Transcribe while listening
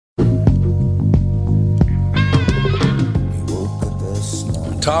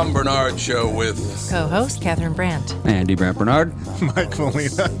Tom Bernard Show with co-host Catherine Brandt, Andy Brandt Bernard, Mike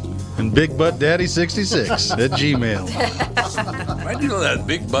Molina, and Big Butt Daddy 66 at Gmail. Why do you know that?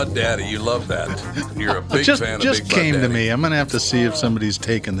 Big Butt Daddy, you love that. You're a big fan of Big Butt Daddy. Just came to me. I'm going to have to see if somebody's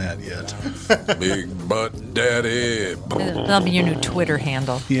taken that yet. Big Butt Daddy. That'll be your new Twitter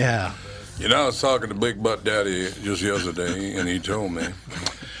handle. Yeah. You know, I was talking to Big Butt Daddy just yesterday, and he told me,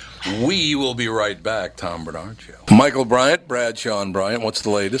 we will be right back, Tom Bernard Show. Michael Bryant, Bradshaw and Bryant, what's the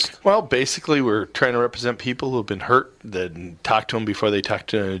latest? Well, basically, we're trying to represent people who have been hurt, then talk to them before they talk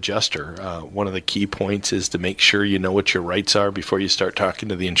to an adjuster. One of the key points is to make sure you know what your rights are before you start talking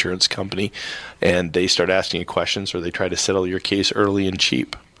to the insurance company, and they start asking you questions or they try to settle your case early and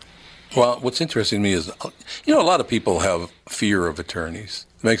cheap. Well, what's interesting to me is, you know, a lot of people have fear of attorneys.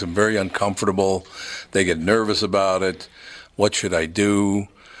 It makes them very uncomfortable. They get nervous about it. What should I do?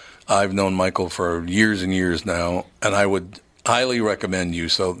 I've known Michael for years and years now, and I would highly recommend you.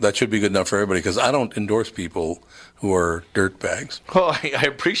 So that should be good enough for everybody, because I don't endorse people who are dirtbags. Well, I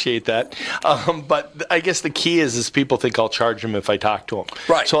appreciate that. But I guess the key is people think I'll charge them if I talk to them.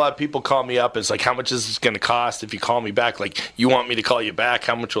 Right. So a lot of people call me up. It's like, how much is this going to cost if you call me back? Like, you want me to call you back?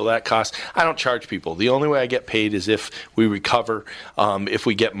 How much will that cost? I don't charge people. The only way I get paid is if we recover, if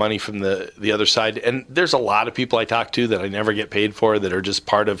we get money from the other side. And there's a lot of people I talk to that I never get paid for that are just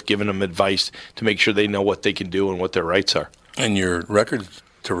part of giving them advice to make sure they know what they can do and what their rights are. And your record's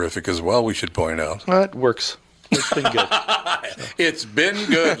terrific as well, we should point out. Well, it works. It's been good. It's been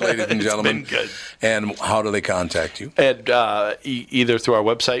good, ladies and gentlemen. It's been good. And how do they contact you? And either through our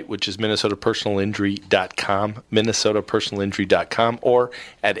website, which is minnesotapersonalinjury.com, or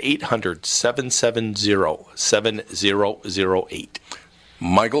at 800-770-7008.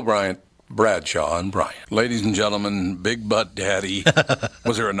 Michael Bryant, Bradshaw and Bryant. Ladies and gentlemen, Big Butt Daddy.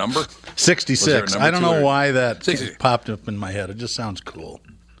 Was there a number? 66. I don't know why that 66. Popped up in my head. It just sounds cool.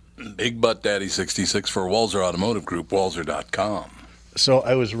 Big Butt Daddy 66 for Walzer Automotive Group, walzer.com. So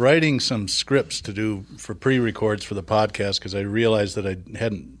I was writing some scripts to do for pre-records for the podcast because I realized that I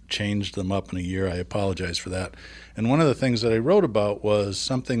hadn't changed them up in a year. I apologize for that. And one of the things that I wrote about was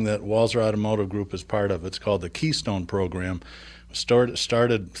something that Walzer Automotive Group is part of. It's called the Keystone Program.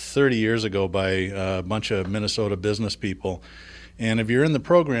 Started 30 years ago by a bunch of Minnesota business people. And if you're in the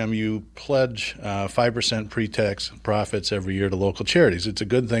program, you pledge 5% pre-tax profits every year to local charities. It's a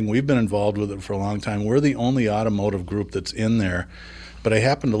good thing. We've been involved with it for a long time. We're the only automotive group that's in there. But I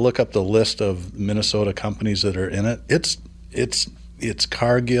happened to look up the list of Minnesota companies that are in it. It's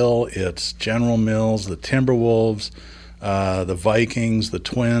Cargill, it's General Mills, the Timberwolves, the Vikings, the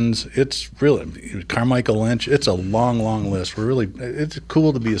Twins. It's really Carmichael Lynch. It's a long, long list. It's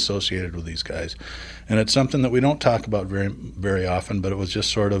cool to be associated with these guys, and it's something that we don't talk about very, very often. But it was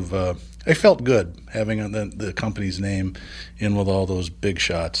just sort of I felt good having the company's name in with all those big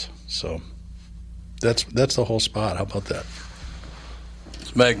shots. So that's the whole spot. How about that?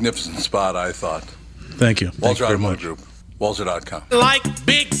 It's a magnificent spot, I thought. Thank you. Walzer Automotive Group. Walzer.com. Like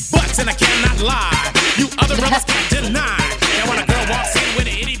big butts, and I cannot lie. You other brothers can't deny. And when a girl walks in with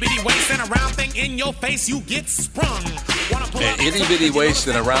an itty bitty waist and a round thing in your face, you get sprung. An itty bitty waist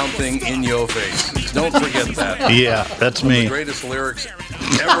and a round thing in your face. Don't forget that. Yeah, that's me. The greatest lyrics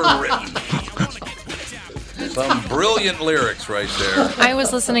ever written. Some brilliant lyrics right there. I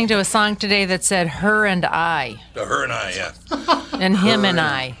was listening to a song today that said "her and I." The her and I, yeah. And him and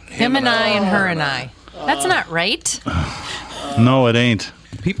I. Him and I and her and I. That's not right. No, it ain't.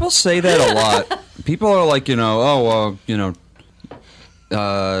 People say that a lot. People are like, I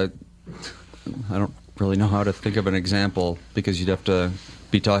don't really know how to think of an example because you'd have to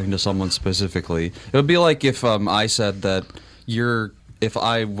be talking to someone specifically. It would be like if I said that if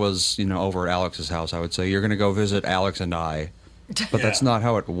I was, over at Alex's house, I would say, you're going to go visit Alex and I. But that's not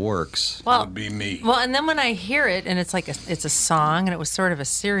how it works. Well, it would be me. Well, and then when I hear it, and it's like it's a song, and it was sort of a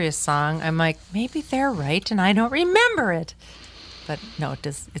serious song, I'm like, maybe they're right, and I don't remember it. But no,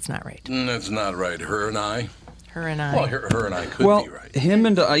 it's not right. It's not right. Her and I. Her and I. Well, her and I could be right. Him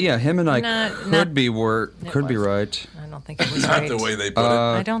and I could be right. I don't think it was not right. the way they put it.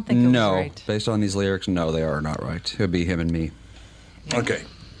 I don't think it was right. No, based on these lyrics, no, they are not right. It would be him and me. Okay,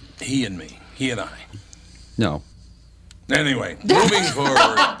 he and me, he and I. No. Anyway, moving forward.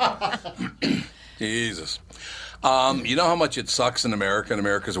 Jesus. You know how much it sucks in America, and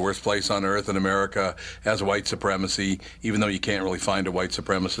America's the worst place on earth, and America has white supremacy, even though you can't really find a white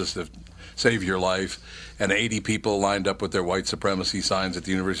supremacist to save your life. And 80 people lined up with their white supremacy signs at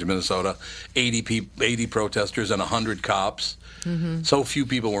the University of Minnesota, 80 protesters and 100 cops. Mm-hmm. So few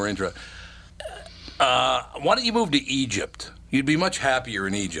people were interested. Why don't you move to Egypt? You'd be much happier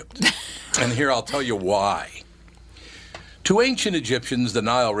in Egypt. And here I'll tell you why. To ancient Egyptians, the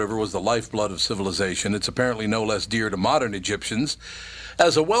Nile River was the lifeblood of civilization. It's apparently no less dear to modern Egyptians,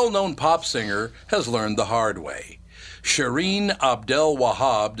 as a well-known pop singer has learned the hard way. Shireen Abdel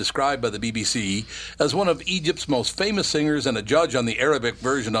Wahab, described by the BBC as one of Egypt's most famous singers and a judge on the Arabic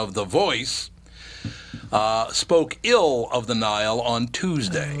version of The Voice, spoke ill of the Nile on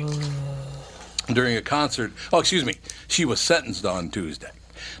Tuesday during a concert. Oh, excuse me. She was sentenced on Tuesday.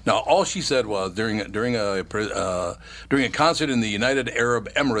 Now, all she said was during a concert in the United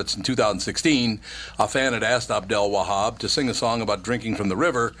Arab Emirates in 2016, a fan had asked Abdel Wahab to sing a song about drinking from the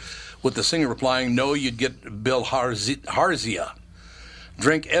river, with the singer replying, "No, you'd get bilharzia.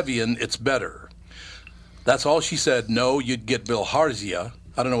 Drink Evian, it's better." That's all she said. "No, you'd get bilharzia."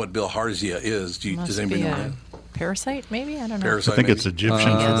 I don't know what bilharzia is. Does anybody know that? Parasite, maybe? I don't know. I think it's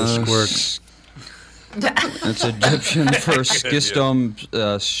Egyptian for the squirts. It's Egyptian for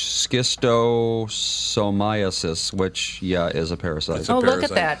schistosomiasis, which, is a parasite. Oh, look at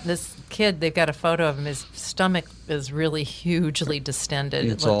that. This kid, they've got a photo of him. His stomach is really hugely distended.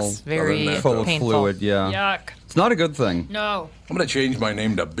 It's it looks all very full painful. of fluid, yeah. Yuck. It's not a good thing. No. I'm going to change my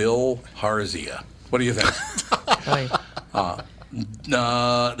name to Bill Harzia. What do you think?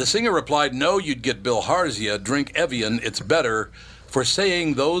 The singer replied, "No, you'd get bilharzia. Drink Evian, it's better." For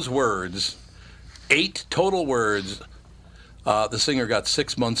saying those words, 8 total words, the singer got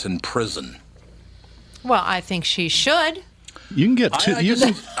 6 months in prison. Well, I think she should. You can get you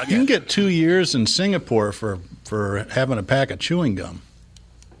can get 2 years in Singapore for having a pack of chewing gum.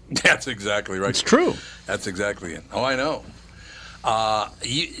 That's exactly right. It's true. That's exactly it. Oh, I know.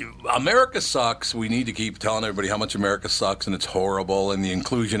 America sucks. We need to keep telling everybody how much America sucks, and it's horrible, and the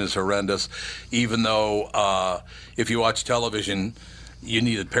inclusion is horrendous. Even though if you watch television, you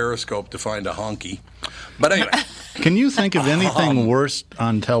needed Periscope to find a honky. But anyway. Can you think of anything worse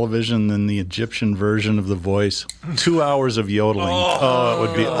on television than the Egyptian version of The Voice? 2 hours of yodeling. Oh, it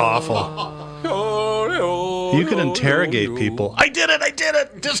would be awful. You could interrogate people. I did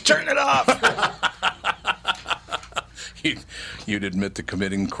it. Just turn it off. You'd admit to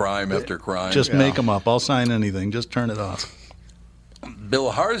committing crime after crime. Just make them up. I'll sign anything. Just turn it off.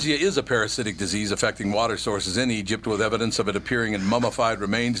 Bilharzia is a parasitic disease affecting water sources in Egypt, with evidence of it appearing in mummified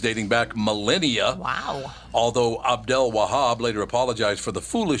remains dating back millennia. Wow. Although Abdel Wahab later apologized for the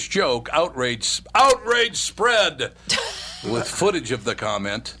foolish joke, outrage spread with footage of the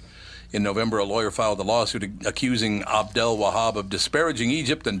comment. In November, a lawyer filed a lawsuit accusing Abdel Wahab of disparaging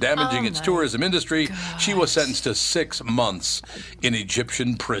Egypt and damaging its tourism industry. Gosh. She was sentenced to 6 months in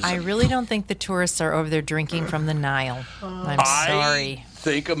Egyptian prison. I really don't think the tourists are over there drinking from the Nile. I'm sorry. I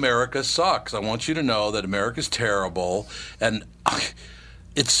think America sucks. I want you to know that America's terrible, and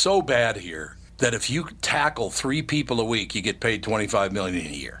it's so bad here that if you tackle 3 people a week, you get paid $25 million a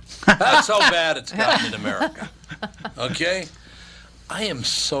year. That's how bad it's gotten in America. Okay? I am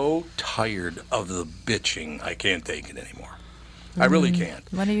so tired of the bitching. I can't take it anymore. I really can't.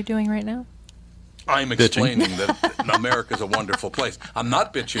 What are you doing right now? I'm explaining that America's a wonderful place. I'm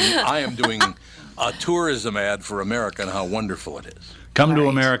not bitching. I am doing a tourism ad for America and how wonderful it is. Come to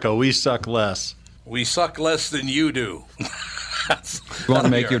America. We suck less. We suck less than you do. We want to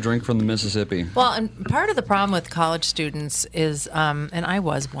make you drink from the Mississippi. Well, and part of the problem with college students is, and I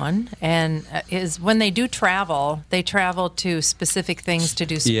was one, and is when they do travel, they travel to specific things to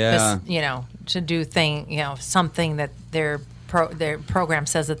do, something that their program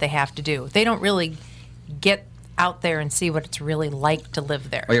says that they have to do. They don't really get out there and see what it's really like to live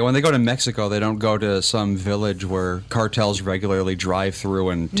there. Oh, yeah, when they go to Mexico, they don't go to some village where cartels regularly drive through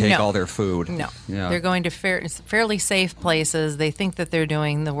and take all their food. No. Yeah. They're going to fairly safe places. They think that they're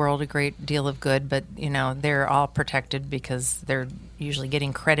doing the world a great deal of good, but, they're all protected because they're usually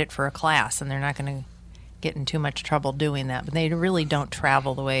getting credit for a class, and they're not going to get in too much trouble doing that. But they really don't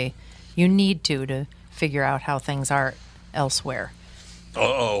travel the way you need to figure out how things are elsewhere.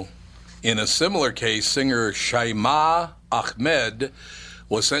 Uh-oh. In a similar case, singer Shaima Ahmed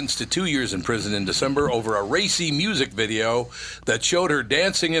was sentenced to 2 years in prison in December over a racy music video that showed her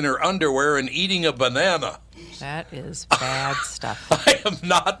dancing in her underwear and eating a banana. That is bad stuff. I am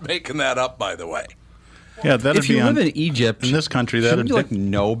not making that up, by the way. Yeah, that'd if be you live in Egypt, in this country, shouldn't you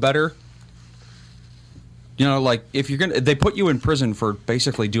know better? If you're they put you in prison for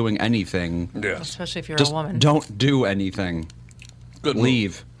basically doing anything. Yes. Especially if you're Just a woman. don't do anything. Good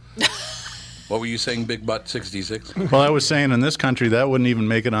Leave. What were you saying, Big Butt 66? Well, I was saying in this country, that wouldn't even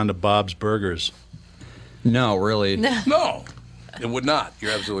make it onto Bob's Burgers. No, really. No, it would not.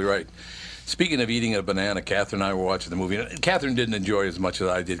 You're absolutely right. Speaking of eating a banana, Catherine and I were watching the movie. Catherine didn't enjoy it as much as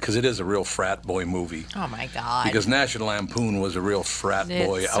I did because it is a real frat boy movie. Oh, my God. Because National Lampoon was a real frat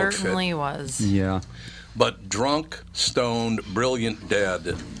boy outfit. It certainly was. Yeah. But Drunk, Stoned, Brilliant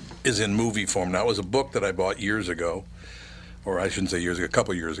Dead is in movie form. Now, it was a book that I bought years ago, or I shouldn't say years ago, a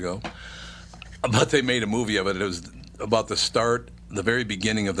couple years ago. But they made a movie of it. It was about the very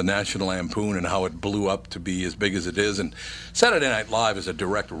beginning of the National Lampoon and how it blew up to be as big as it is. And Saturday Night Live is a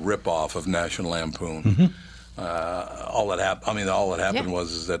direct rip-off of National Lampoon. Mm-hmm. All that happened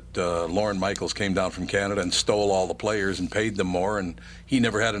was that Lorne Michaels came down from Canada and stole all the players and paid them more, and he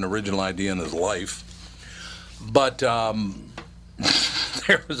never had an original idea in his life. But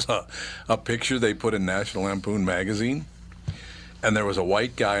there was a picture they put in National Lampoon magazine, and there was a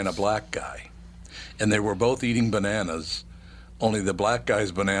white guy and a black guy, and they were both eating bananas. Only the black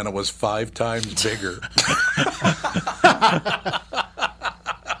guy's banana was 5 times bigger.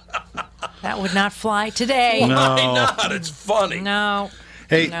 That would not fly today. Why not? It's funny. No.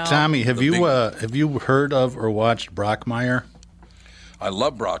 Hey, No. Tommy, have you heard of or watched Brockmire? I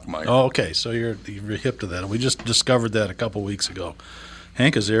love Brockmire. Oh, okay. So you're hip to that. We just discovered that a couple weeks ago.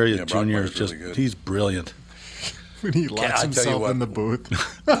 Hank Azaria Jr. is Brockmire's really good. he's brilliant. When he locks I tell you himself what. in the booth.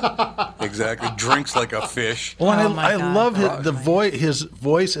 Exactly. Drinks like a fish. Well, and my I God, love Brockmire. the voice. His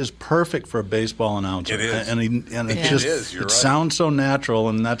voice is perfect for a baseball announcer. It is. and it It just is, you're right. sounds so natural,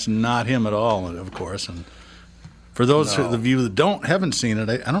 and that's not him at all, of course. And for those of you that haven't seen it,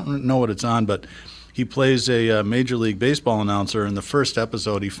 I don't know what it's on, but he plays a Major League Baseball announcer. In the first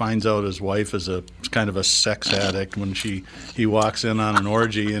episode, he finds out his wife is a kind of a sex addict when he walks in on an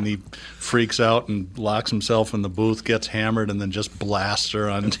orgy, and he freaks out and locks himself in the booth, gets hammered, and then just blasts her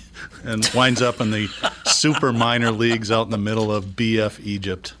on, and winds up in the super minor leagues out in the middle of BF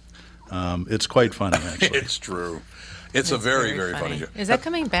Egypt. It's quite funny, actually. It's true. It's a very, very funny show. Is that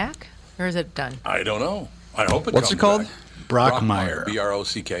coming back, or is it done? I don't know. I hope it What's comes it called? back. Brockmire.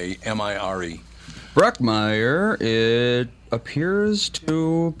 Brockmire. Brockmire, it appears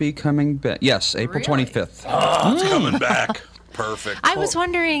to be coming back. Yes, April Really? 25th. Oh, it's coming back. Perfect. I was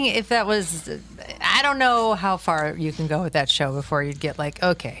wondering if that was. I don't know how far you can go with that show before you'd get like,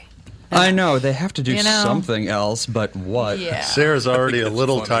 okay. I know, they have to do You know? something else, but what? Yeah. Sarah's already a it's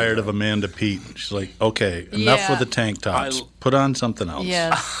little funny, tired though. of Amanda Pete. She's like, okay, enough Yeah. with the tank tops. I- Put on something else.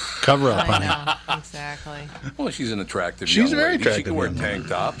 Yes. Cover up, I honey. know. Exactly. Well, she's an attractive She's young a very lady. She attractive can wear young tank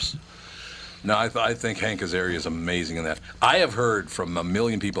tops. No, I think Hank Azaria is amazing in that. I have heard from a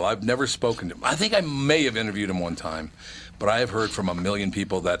million people. I've never spoken to him. I think I may have interviewed him one time, but I have heard from a million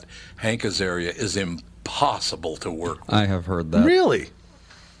people that Hank Azaria is impossible to work with. I have heard that. Really?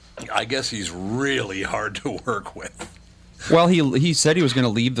 I guess he's really hard to work with. Well, he said he was going to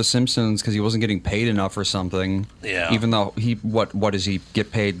leave The Simpsons because he wasn't getting paid enough or something. Yeah. Even though what does he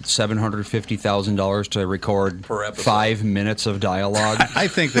get paid $750,000 to record Per episode. 5 minutes of dialogue? I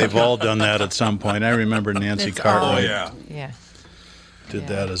think they've all done that at some point. I remember Nancy It's Cartwright yeah. Yeah. did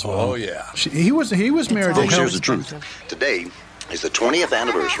that as well. Oh, yeah. He was married to all Folks, here's the Helen. truth. Today is the 20th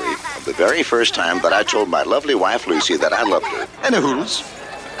anniversary of the very first time that I told my lovely wife, Lucy, that I loved her. And the hoodles.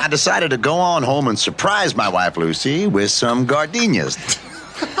 I decided to go on home and surprise my wife, Lucy, with some gardenias.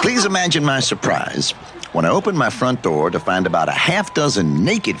 Please imagine my surprise when I opened my front door to find about a half dozen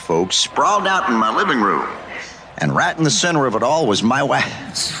naked folks sprawled out in my living room. And right in the center of it all was my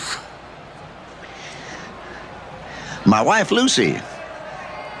wife. My wife, Lucy.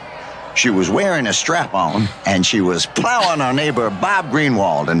 She was wearing a strap-on, and she was plowing our neighbor Bob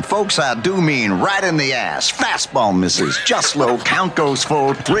Greenwald. And folks, I do mean right in the ass. Fastball misses, just low, count goes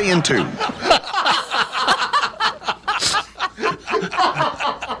full, 3-2.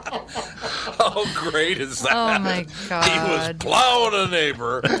 How great is that? Oh my God. He was plowing a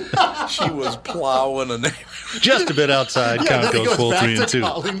neighbor. She was plowing a neighbor. Just a bit outside. Count goes full, 3-2.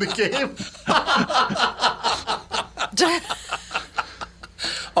 Calling the game.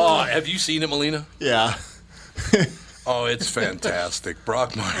 Oh, have you seen it, Melina? Yeah. Oh, it's fantastic.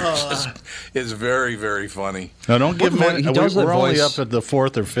 Brockmire is very, very funny. Now, don't give What him. he does that We're only voice- up at the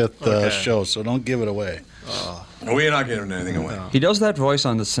 4th or 5th show, so don't give it away. We're not giving anything away. He does that voice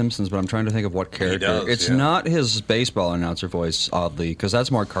on The Simpsons, but I'm trying to think of what character. does, It's yeah. not his baseball announcer voice, oddly, because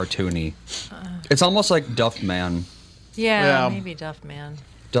that's more cartoony. It's almost like Duff Man. Yeah, Yeah. maybe Duff Man.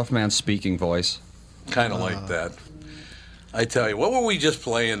 Duff Man's speaking voice. Kind of like that. I tell you, what were we just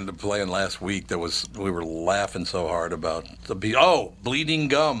playing last week? We were laughing so hard about Bleeding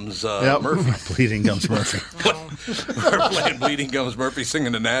Gums Murphy. Bleeding Gums Murphy. We're playing Bleeding Gums Murphy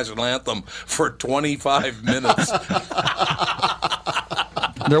singing the national anthem for 25 minutes.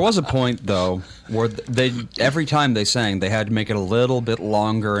 There was a point, though, where they every time they sang, they had to make it a little bit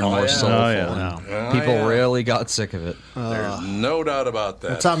longer and more soulful. And people really got sick of it. There's no doubt about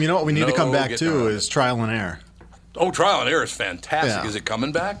that. Well, Tom, you know what we need to come back to is Trial and Error. Oh, Trial and Error is fantastic. Yeah. Is it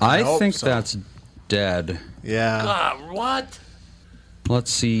coming back? I think that's dead. Yeah. God, what?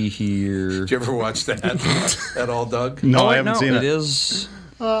 Let's see here. Did you ever watch that at all, Doug? No, I haven't seen it. It is.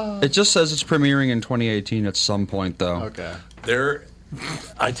 It just says it's premiering in 2018 at some point, though. Okay.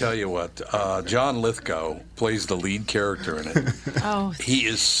 I tell you what, John Lithgow plays the lead character in it. Oh, He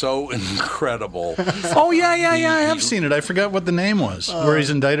is so incredible. Oh, yeah, I have seen it. I forgot what the name was. Where he's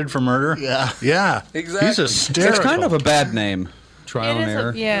indicted for murder. Yeah. Yeah. Exactly. He's hysterical. It's kind of a bad name. Trial and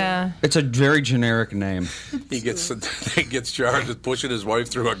Error. yeah. It's a very generic name. He gets charged with pushing his wife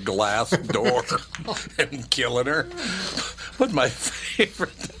through a glass door and killing her. But my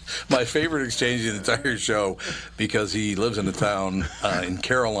favorite exchange in the entire show, because he lives in a town in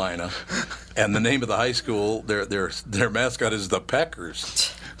Carolina, and the name of the high school, their mascot is the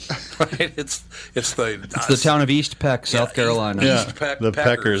Peckers. Right? It's the town of East Peck, South Carolina. Yeah. East The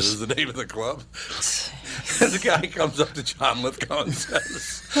Peckers is the name of the club. And the guy comes up to John Lithgow and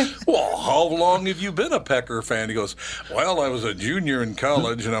says, "Well, how long have you been a Pecker fan?" He goes, "Well, I was a junior in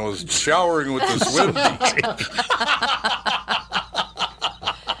college, and I was showering with the swim team."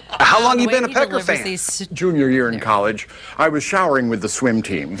 How long you been a He Pecker delivers fan? these- Junior year in college. I was showering with the swim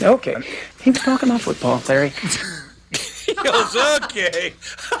team. Okay. Keep talking about football, Larry. He goes, "Okay."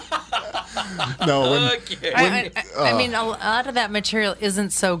 No, Okay. I mean, a lot of that material isn't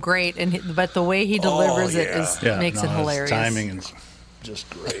so great, but the way he delivers it makes it hilarious. His timing is just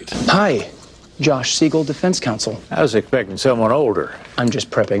great. Hi, Josh Siegel, Defense Counsel. I was expecting someone older. I'm just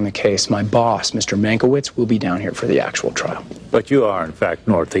prepping the case. My boss, Mr. Mankiewicz, will be down here for the actual trial. But you are, in fact,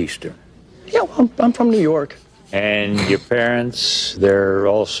 Northeastern. Yeah, well, I'm from New York. And your parents, they're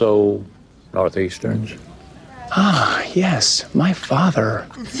also Northeasterns? Ah, yes. My father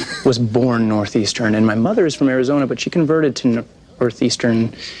was born Northeastern, and my mother is from Arizona, but she converted to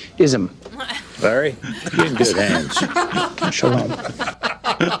Northeasternism. Larry, you're in good hands. Shalom.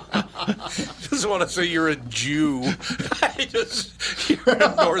 Just want to say you're a Jew. You're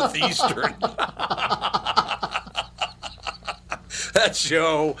a Northeastern. That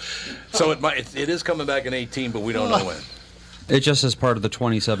show. So it is coming back in 18, but we don't know when. It just is part of the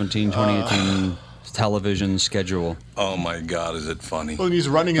 2017-2018 television schedule. Oh my God, is it funny? Well, he's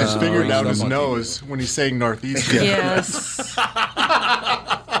running his finger down his nose when he's saying Northeast. Yes.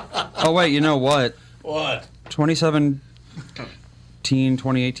 Oh wait, you know what? What?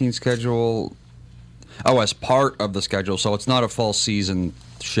 2017-2018 schedule. Oh, as part of the schedule, so it's not a full season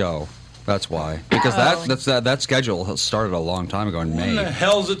show. That's why. Because that schedule has started a long time ago in May. When the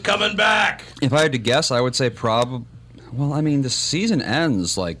hell's it coming back? If I had to guess, I would say probably. Well, I mean, the season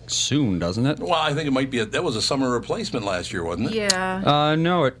ends like soon, doesn't it? Well, I think it might be. That was a summer replacement last year, wasn't it? Yeah.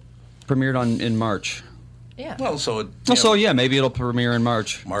 No, it premiered in March. Yeah. Well, so yeah, maybe it'll premiere in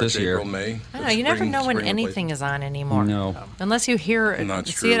March this year. April, May. I don't know. You never know when anything is on anymore. No. Unless you hear it, Not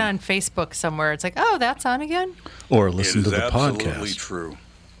see true. it on Facebook somewhere. It's like, oh, that's on again? Or listen to the Absolutely podcast. true.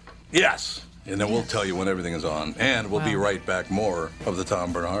 Yes. And then we'll tell you when everything is on. And we'll be right back. More of the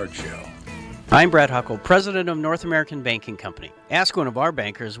Tom Bernard Show. I'm Brad Huckle, president of North American Banking Company. Ask one of our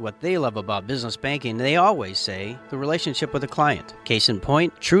bankers what they love about business banking. They always say the relationship with the client. Case in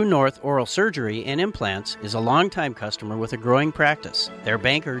point, True North Oral Surgery and Implants is a longtime customer with a growing practice. Their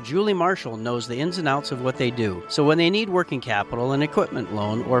banker, Julie Marshall, knows the ins and outs of what they do. So when they need working capital, an equipment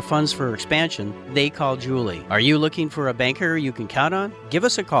loan, or funds for expansion, they call Julie. Are you looking for a banker you can count on? Give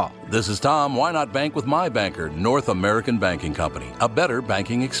us a call. This is Tom. Why not bank with my banker, North American Banking Company? A better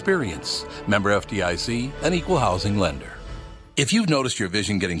banking experience. Member FDIC, an equal housing lender. If you've noticed your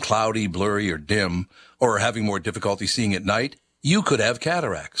vision getting cloudy, blurry, or dim, or are having more difficulty seeing at night, you could have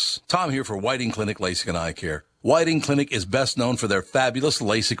cataracts. Tom here for Whiting Clinic LASIK and Eye Care. Whiting Clinic is best known for their fabulous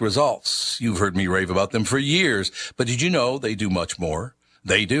LASIK results. You've heard me rave about them for years, but did you know they do much more?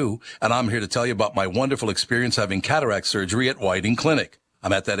 They do, and I'm here to tell you about my wonderful experience having cataract surgery at Whiting Clinic.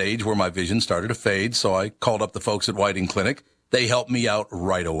 I'm at that age where my vision started to fade, so I called up the folks at Whiting Clinic. They helped me out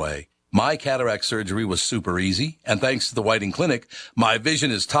right away. My cataract surgery was super easy, and thanks to the Whiting Clinic, my vision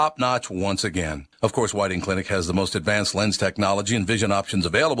is top-notch once again. Of course, Whiting Clinic has the most advanced lens technology and vision options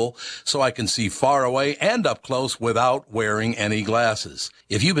available, so I can see far away and up close without wearing any glasses.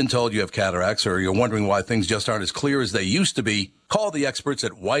 If you've been told you have cataracts or you're wondering why things just aren't as clear as they used to be, call the experts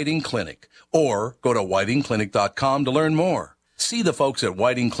at Whiting Clinic or go to whitingclinic.com to learn more. See the folks at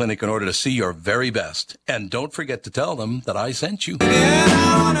Whiting Clinic in order to see your very best. And don't forget to tell them that I sent you.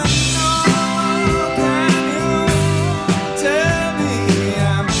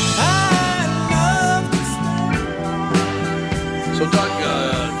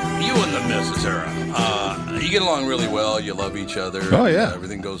 along really well. You love each other. Oh, yeah.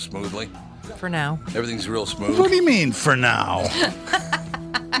 Everything goes smoothly. For now. Everything's real smooth. What do you mean, for now?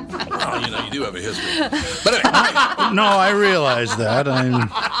 Well, you do have a history. But anyway. No, I realize that.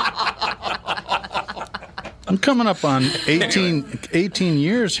 I'm coming up on 18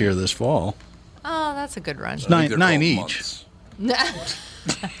 years here this fall. Oh, that's a good run. Nine each. 9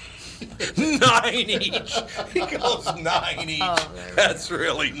 each. He goes 9 each. Oh, That's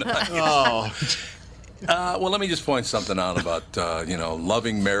really nice. Oh. Well, let me just point something out about,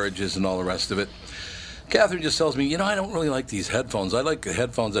 loving marriages and all the rest of it. Catherine just tells me, I don't really like these headphones. I like the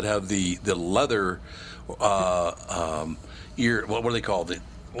headphones that have the leather ear. What are they called?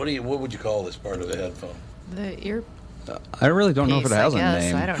 What would you call this part of the headphone? The ear. I really don't know if it has a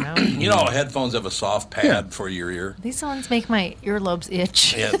name. I don't know. Headphones have a soft pad for your ear. These ones make my earlobes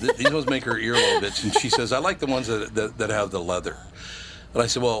itch. Yeah, these ones make her earlobe itch, and she says, "I like the ones that have the leather." But I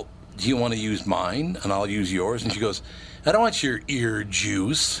said, "Well, do you want to use mine, and I'll use yours?" And she goes, "I don't want your ear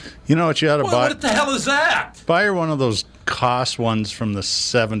juice." You know what you ought to buy? What the hell is that? Buy her one of those Koss ones from the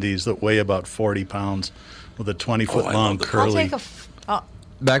 70s that weigh about 40 pounds with a 20-foot long curly.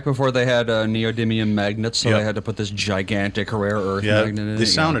 Back before they had neodymium magnets, so they had to put this gigantic rare earth magnet in it. They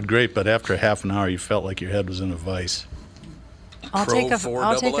sounded great, but after half an hour, you felt like your head was in a vice. I'll take a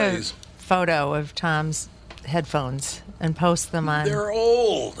photo of Tom's headphones and post them on. They're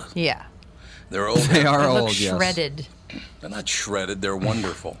old. Yeah. They're old. They are look old, yes. shredded. They're not shredded. They're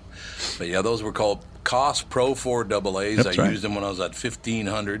wonderful. But yeah, those were called Koss Pro 4AAs. That's I right. used them when I was at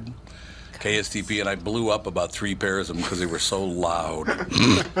 1500 KSTP, and I blew up about 3 pairs of them because they were so loud.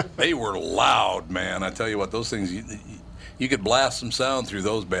 They were loud, man. I tell you what, those things, you could blast some sound through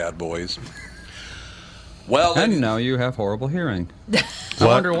those bad boys. Well, and now you have horrible hearing. I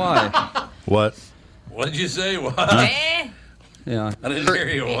wonder why. What? What did you say? What? Yeah. I didn't hear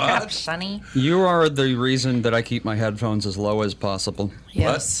you. What? Sonny. You are the reason that I keep my headphones as low as possible.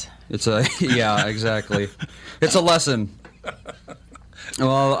 Yes. It's yeah, exactly. It's a lesson.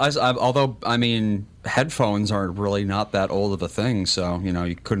 Well, although headphones aren't really not that old of a thing, so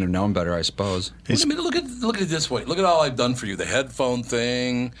you couldn't have known better, I suppose. Look at it this way. Look at all I've done for you. The headphone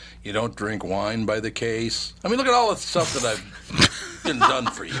thing. You don't drink wine by the case. Look at all the stuff that I've done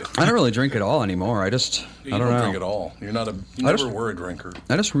for you. I don't really drink at all anymore. I don't know. Drink at all. You're not you never were a drinker.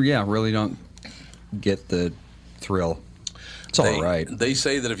 I just really don't get the thrill. It's all right. They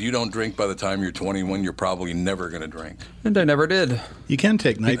say that if you don't drink by the time you're 21, you're probably never going to drink. And I never did. You can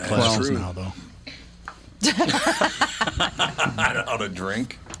take night classes now, though. I know how to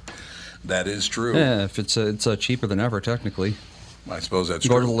drink. That is true. Yeah, if it's cheaper than ever, technically. I suppose that's true.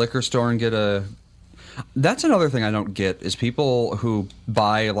 Go true. to the liquor store and get a... That's another thing I don't get, is people who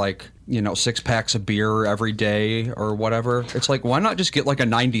buy, 6 packs of beer every day or whatever. It's like, why not just get, a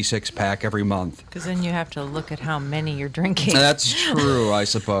 96-pack every month? Because then you have to look at how many you're drinking. That's true, I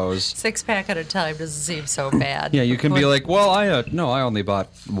suppose. 6-pack at a time doesn't seem so bad. Yeah, you can be like, well, I only bought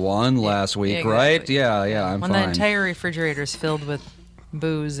one last week, exactly. Right? Yeah, I'm when fine. the entire refrigerator's filled with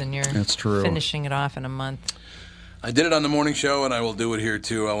booze and you're That's true. finishing it off in a month. I did it on the morning show, and I will do it here,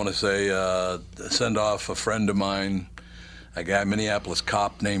 too. I want to say, send off a friend of mine, a guy, Minneapolis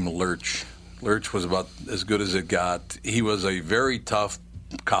cop named Lurch. Lurch was about as good as it got. He was a very tough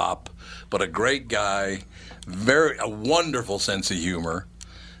cop, but a great guy, a wonderful sense of humor.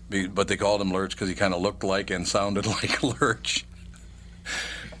 But they called him Lurch because he kind of looked like and sounded like Lurch.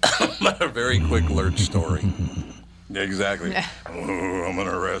 A very quick Lurch story. Exactly. Oh, I'm going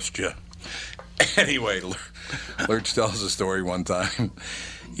to arrest you. Anyway, Lurch tells a story one time.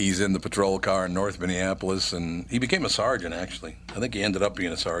 He's in the patrol car in North Minneapolis, and he became a sergeant, actually. I think he ended up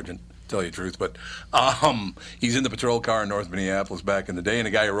being a sergeant, to tell you the truth. But he's in the patrol car in North Minneapolis back in the day, and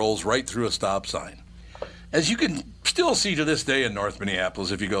a guy rolls right through a stop sign. As you can still see to this day in North Minneapolis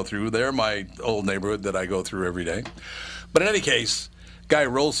if you go through there, my old neighborhood that I go through every day. But in any case, guy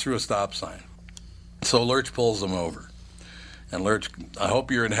rolls through a stop sign. So Lurch pulls him over. And Lurch, I hope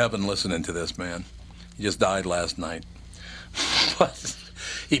you're in heaven listening to this, man. He just died last night. But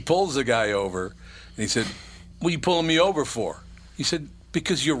he pulls the guy over, and he said, "What are you pulling me over for?" He said,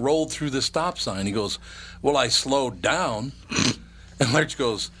 "Because you rolled through the stop sign." He goes, "Well, I slowed down." And Lurch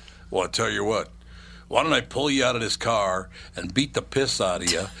goes, "Well, I tell you what, why don't I pull you out of this car and beat the piss out of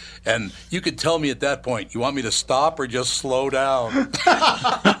you? And you could tell me at that point, you want me to stop or just slow down?"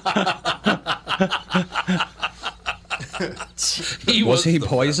 Was he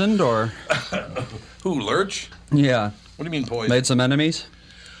poisoned or? Who, Lurch? Yeah. What do you mean poisoned? Made some enemies?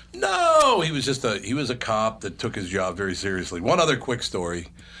 No, he was just a cop that took his job very seriously. One other quick story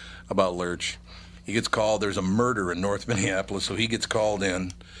about Lurch. He gets called, there's a murder in North Minneapolis, so he gets called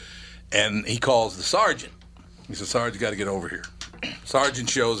in, and he calls the sergeant. He said, Sarge, you got to get over here. Sergeant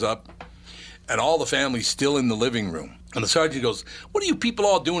shows up, and all the family's still in the living room. And the sergeant goes, what are you people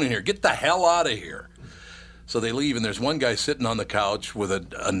all doing in here? Get the hell out of here. So they leave, and there's one guy sitting on the couch with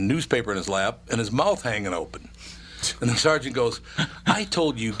a newspaper in his lap and his mouth hanging open. And the sergeant goes, I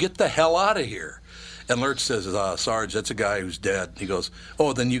told you, get the hell out of here. And Lurch says, Sarge, that's a guy who's dead. He goes,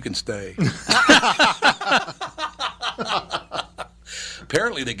 oh, then you can stay.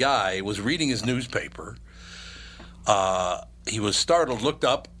 Apparently the guy was reading his newspaper. He was startled, looked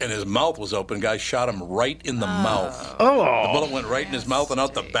up, and his mouth was open. Guy shot him right in the mouth. Oh. The bullet went right in his mouth and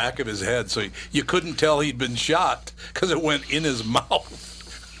out the back of his head, so you couldn't tell he'd been shot because it went in his mouth.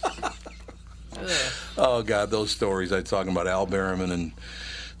 Oh, God, those stories. I was talking about Al Berriman and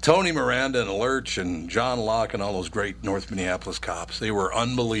Tony Miranda and Lurch and John Locke and all those great North Minneapolis cops. They were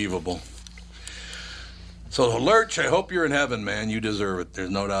unbelievable. So, Lurch, I hope you're in heaven, man. You deserve it. There's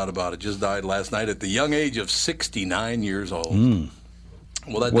no doubt about it. Just died last night at the young age of 69 years old.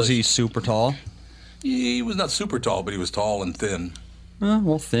 Well, Was he super tall? He was not super tall, but he was tall and thin.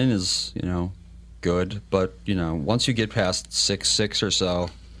 Well, thin is, good. But, once you get past 6'6" or so,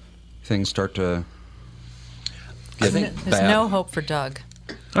 things start to get bad. There's no hope for Doug.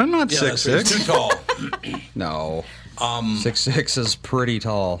 I'm not 6'6". Too tall. No. 6'6" is pretty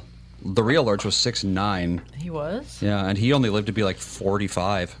tall. The real Lurch was 6'9". He was? Yeah, and he only lived to be like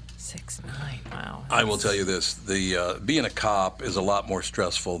 45. 6'9", wow. I will tell you this. Being a cop is a lot more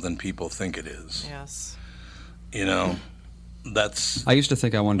stressful than people think it is. Yes. That's... I used to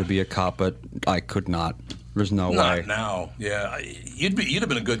think I wanted to be a cop, but I could not. There's no way. Not now. Yeah. You'd have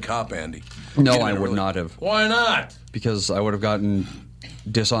been a good cop, Andy. No, I would not have. Why not? Because I would have gotten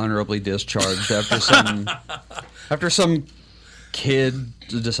dishonorably discharged after some kid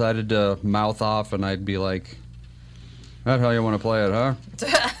decided to mouth off, and I'd be like, "That's how you want to play it, huh?"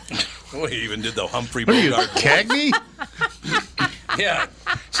 Well, he even did the Humphrey What are you, Bogart. Cagney? Yeah.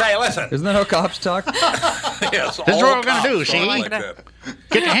 Say, listen. Isn't that how cops talk? Yes, This is what we're going to do, see? like that.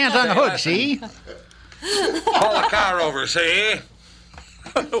 Get your hands on the hood, see? Pull the car over, see?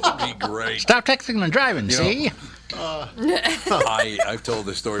 That would be great. Stop texting and driving, see? I've told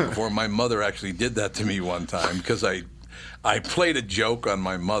this story before. My mother actually did that to me one time because I played a joke on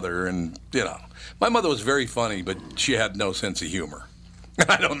my mother, and, my mother was very funny, but she had no sense of humor.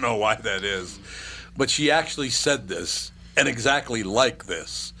 I don't know why that is. But she actually said this, and exactly like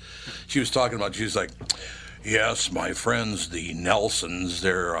this. She was like, yes, my friends, the Nelsons,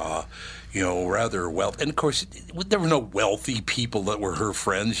 they're, rather wealthy. And, of course, there were no wealthy people that were her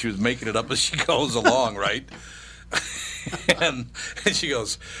friends. She was making it up as she goes along, right? and she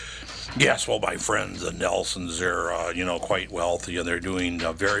goes... Yes, well, my friends, the Nelsons, they're, quite wealthy, and they're doing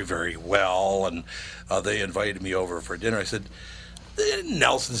very, very well, and they invited me over for dinner. I said, the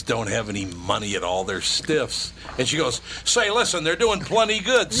Nelsons don't have any money at all. They're stiffs. And she goes, say, listen, they're doing plenty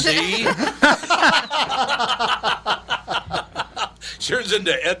good, see? Turns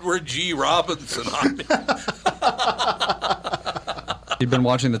into Edward G. Robinson on me. You've been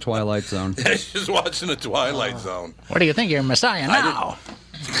watching The Twilight Zone. She's watching The Twilight Zone. What do you think? You're Messiah now.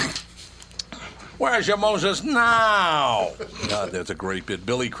 Where's your Moses now? God, that's a great bit.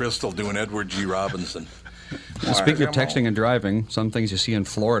 Billy Crystal doing Edward G. Robinson. Speaking of texting and driving, some things you see in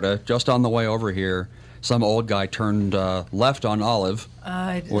Florida, just on the way over here, some old guy turned left on Olive.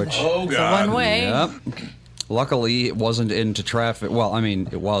 Which, it's a one-way. Yep. Luckily, it wasn't into traffic. Well, I mean,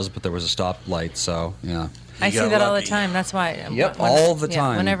 it was, but there was a stoplight, so, yeah. I see that all the time. That's why. Yep, all the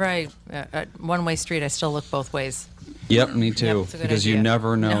time. Whenever one-way street, I still look both ways. Yep, me too. Because you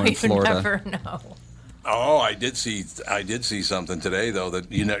never know in Florida. You never know. Oh, I did see something today though that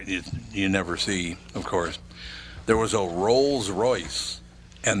you never see. Of course, there was a Rolls Royce,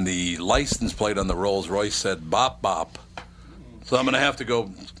 and the license plate on the Rolls Royce said "Bop Bop." So I'm going to have to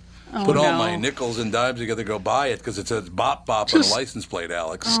go put all my nickels and dimes together, go buy it because it says "Bop Bop" on the licence plate,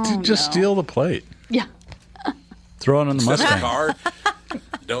 Alex. Just steal the plate. Yeah. Throw it on the Mustang. Car.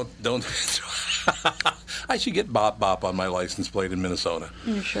 Don't. I should get "Bop Bop" on my license plate in Minnesota.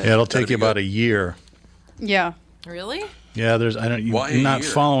 You should. Yeah, it'll take you about a year. Yeah. Really? Yeah, you're not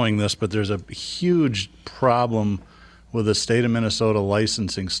following this, but there's a huge problem with the state of Minnesota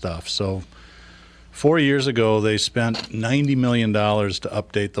licensing stuff. So 4 years ago, they spent $90 million to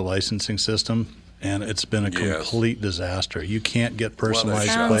update the licensing system, and it's been a complete disaster. You can't get personalized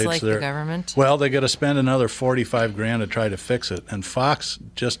plates. Sounds like the government. Well, they got to spend another $45,000 to try to fix it. And Fox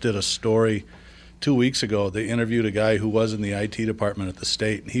just did a story 2 weeks ago. They interviewed a guy who was in the IT department at the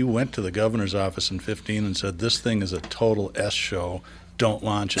state. He went to the governor's office in 2015 and said, this thing is a total S show. Don't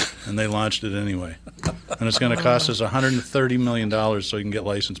launch it. And they launched it anyway. And it's going to cost us $130 million so you can get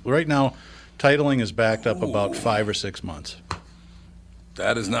licensed. But right now, Titling is backed up about 5 or 6 months.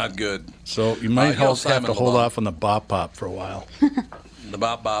 That is not good. So you might have to hold off on the Bop Bop for a while. The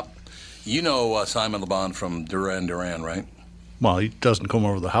Bop Bop. You know Simon LeBon from Duran Duran, right? Well, he doesn't come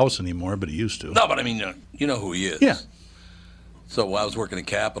over the house anymore, but he used to. No, but I mean, you know who he is. Yeah. So while I was working at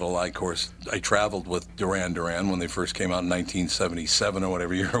Capitol, I traveled with Duran Duran when they first came out in 1977 or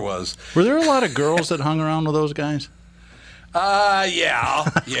whatever year it was. Were there a lot of girls that hung around with those guys? Yeah,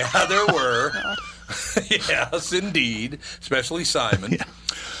 there were. Yes, indeed, especially Simon. Yeah.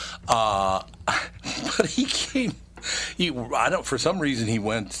 But he came. For some reason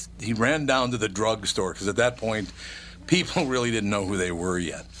he ran down to the drugstore because at that point, people really didn't know who they were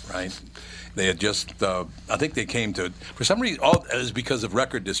yet, right? They had just, I think they came to, for some reason, it was because of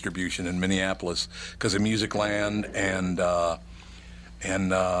record distribution in Minneapolis, because of Musicland and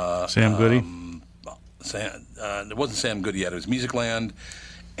Sam Goody? It wasn't Sam Goody yet. It was Musicland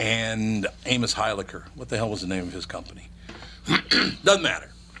and Amos Heiliger. What the hell was the name of his company? Doesn't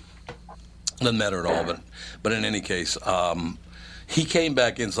matter. Doesn't matter at all. But in any case, he came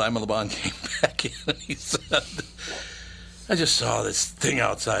back in. Simon LeBon came back in, and he said, "I just saw this thing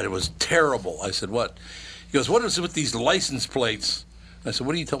outside. It was terrible." I said, "What?" He goes, "What is it with these license plates?" I said,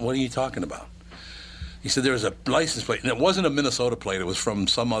 "What are you talking about?" He said, "There was a license plate, and it wasn't a Minnesota plate. It was from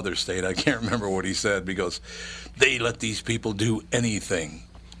some other state. I can't remember what he said because they let these people do anything."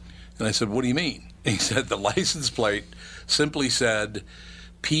 And I said, "What do you mean?" And he said, "The license plate simply said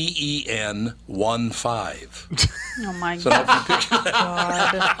PEN 15." Oh my So God. now if you picture that.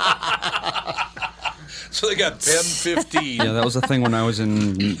 So they got Pen 15. Yeah, that was the thing when I was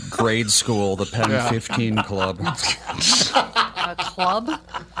in grade school, the Pen 15 Club. A club?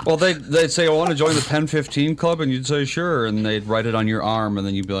 Well, they'd say, "I want to join the Pen 15 Club," and you'd say, "Sure," and they'd write it on your arm, and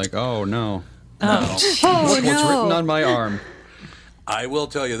then you'd be like, "Oh, no. What's written on my arm?" I will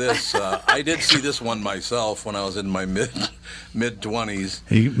tell you this. I did see this one myself when I was in my mid-20s.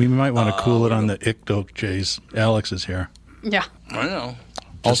 We might want to cool it on the Ickdoke Jays. Alex is here. Yeah. I know.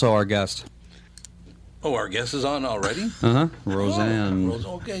 Also our guest. Oh, our guest is on already? Uh-huh. Roseann.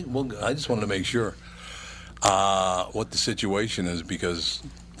 Okay. Well, I just wanted to make sure what the situation is because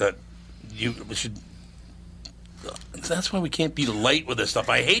we should. That's why we can't be late with this stuff.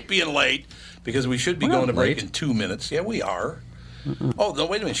 I hate being late because we should be going to break in 2 minutes. Yeah, we are. Oh, no,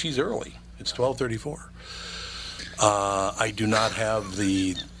 wait a minute. She's early. It's 12:34. I do not have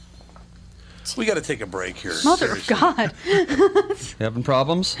the... We got to take a break here. Mother of God. You having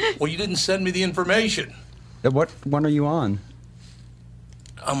problems? Well, you didn't send me the information. What one are you on?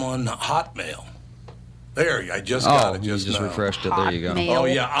 I'm on Hotmail. There, I just got it. You just refreshed it. There you go. Oh,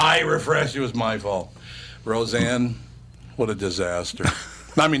 yeah, I refreshed. It was my fault. Roseann, what a disaster.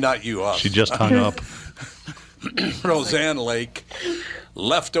 I mean, not you, us. She just hung up. Roseann Lake,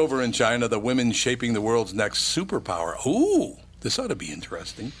 left over in China, the women shaping the world's next superpower. Ooh, this ought to be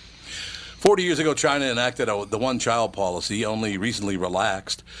interesting. 40 years ago, China enacted the one-child policy, only recently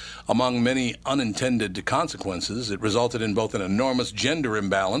relaxed. Among many unintended consequences, it resulted in both an enormous gender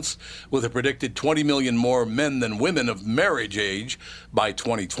imbalance, with a predicted 20 million more men than women of marriage age by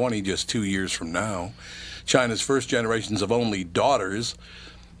 2020, just 2 years from now. China's first generations of only daughters.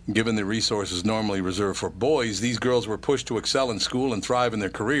 Given the resources normally reserved for boys, these girls were pushed to excel in school and thrive in their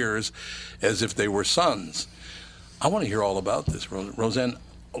careers as if they were sons. I want to hear all about this, Roseann.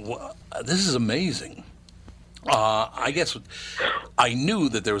 This is amazing. I guess I knew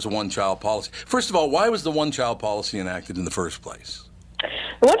that there was a one-child policy. First of all, why was the one-child policy enacted in the first place?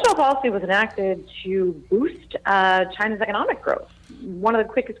 The one-child policy was enacted to boost China's economic growth. One of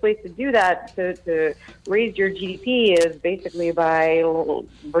the quickest ways to do that, to raise your GDP, is basically by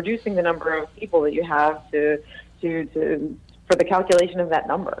reducing the number of people that you have for the calculation of that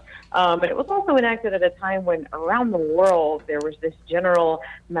number. And it was also enacted at a time when around the world there was this general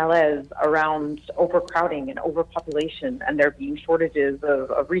malaise around overcrowding and overpopulation and there being shortages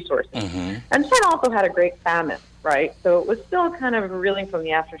of resources. Mm-hmm. And China also had a great famine, right? So it was still kind of reeling from the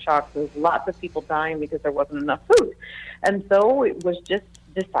aftershocks. There was lots of people dying because there wasn't enough food. And so it was just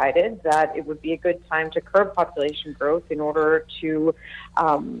decided that it would be a good time to curb population growth in order to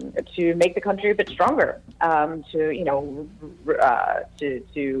make the country a bit stronger, to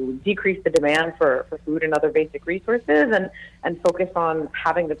decrease the demand for food and other basic resources, and focus on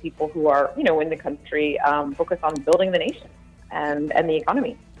having the people who are in the country focus on building the nation and the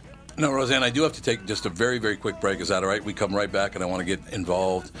economy. No, Roseann, I do have to take just a very, very quick break. Is that all right? We come right back, and I want to get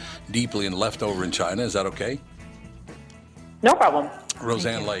involved deeply in leftover in China. Is that okay? No problem.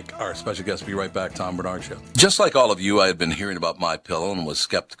 Roseann Lake, our special guest. Be right back. Tom Bernard Show. Just like all of you, I had been hearing about MyPillow and was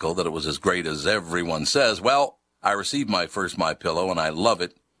skeptical that it was as great as everyone says. Well, I received my first MyPillow, and I love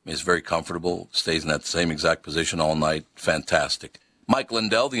it It's very comfortable, stays in that same exact position all night. Fantastic. Mike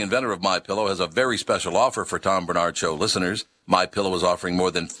Lindell, the inventor of MyPillow, has a very special offer for Tom Bernard Show listeners. MyPillow is offering more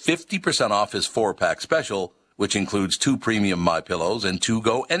than 50% off his 4-pack special, which includes 2 premium MyPillows and 2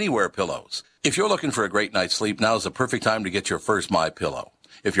 Go Anywhere pillows. If you're looking for a great night's sleep, now's the perfect time to get your first MyPillow.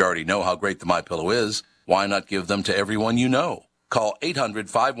 If you already know how great the MyPillow is, why not give them to everyone you know? Call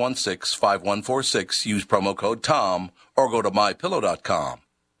 800-516-5146, use promo code TOM, or go to MyPillow.com.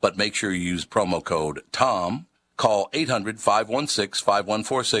 But make sure you use promo code TOM. Call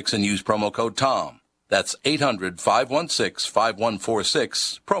 800-516-5146 and use promo code TOM. That's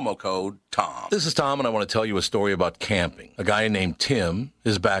 800-516-5146, promo code TOM. This is Tom, and I want to tell you a story about camping. A guy named Tim,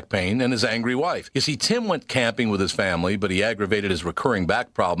 his back pain, and his angry wife. You see, Tim went camping with his family, but he aggravated his recurring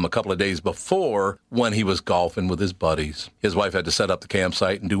back problem a couple of days before when he was golfing with his buddies. His wife had to set up the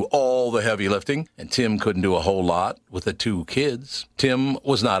campsite and do all the heavy lifting, and Tim couldn't do a whole lot with the 2 kids. Tim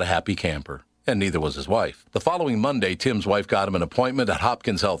was not a happy camper. And neither was his wife. The following Monday, Tim's wife got him an appointment at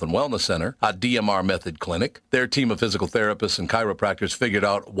Hopkins Health and Wellness Center, a DMR Method clinic. Their team of physical therapists and chiropractors figured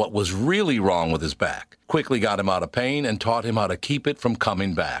out what was really wrong with his back, quickly got him out of pain, and taught him how to keep it from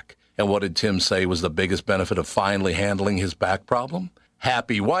coming back. And what did Tim say was the biggest benefit of finally handling his back problem?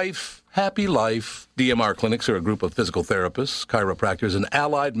 Happy wife, happy life. DMR clinics are a group of physical therapists, chiropractors, and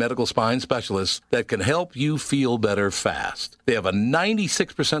allied medical spine specialists that can help you feel better fast. They have a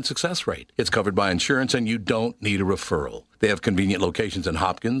 96% success rate. It's covered by insurance, and you don't need a referral. They have convenient locations in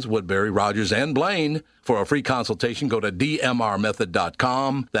Hopkins, Woodbury, Rogers, and Blaine. For a free consultation, go to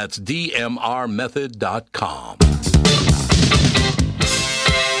dmrmethod.com. That's dmrmethod.com.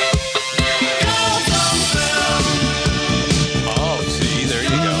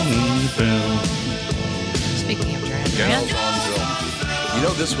 Speaking of Duran Girls on Film. You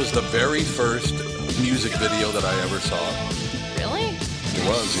know, this was the very first music video that I ever saw. Really? It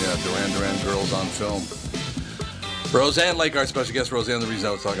was, yeah. Duran Duran, Girls on Film. Roseann Lake, our special guest. Roseann, the reason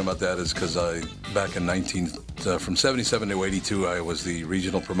I was talking about that is because back in from 77 to 82, I was the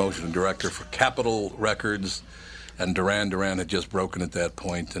regional promotion director for Capitol Records, and Duran Duran had just broken at that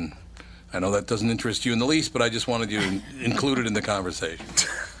point, and I know that doesn't interest you in the least, but I just wanted you included in the conversation.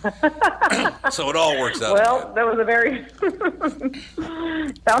 So it all works out. Well, that was a very...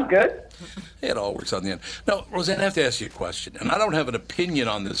 Sounds good. It all works out in the end. Now, Roseann, I have to ask you a question, and I don't have an opinion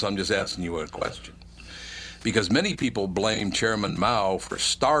on this. I'm just asking you a question. Because many people blame Chairman Mao for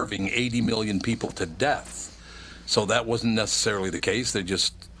starving 80 million people to death. So that wasn't necessarily the case.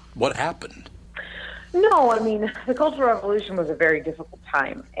 What happened? No, I mean, the Cultural Revolution was a very difficult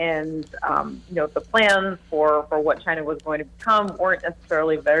time, and the plans for what China was going to become weren't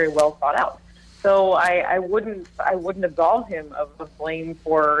necessarily very well thought out. So I wouldn't absolve him of the blame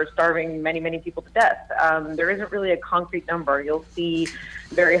for starving many, many people to death. There isn't really a concrete number. You'll see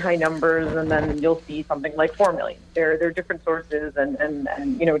very high numbers, and then you'll see something like 4 million. There are different sources and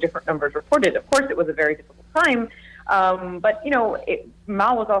different numbers reported. Of course, it was a very difficult time. But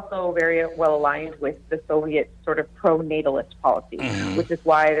Mao was also very well aligned with the Soviet sort of pro-natalist policy, which is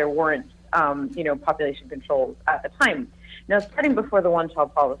why there weren't, population controls at the time. Now, starting before the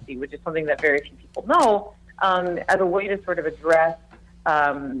one-child policy, which is something that very few people know, as a way to sort of address,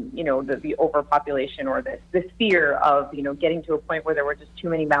 the overpopulation or this fear of, getting to a point where there were just too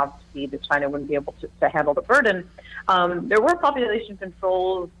many mouths to feed, that China wouldn't be able to handle the burden. There were population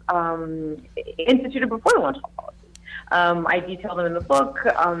controls instituted before the one-child policy. I detail them in the book.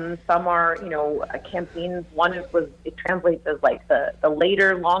 Some are, campaigns. One it translates as like the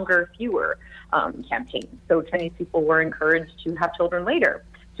later, longer, fewer campaign. So Chinese people were encouraged to have children later,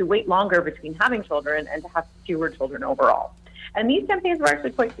 to wait longer between having children, and to have fewer children overall. And these campaigns were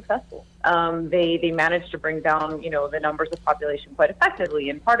actually quite successful. They managed to bring down, the numbers of population quite effectively.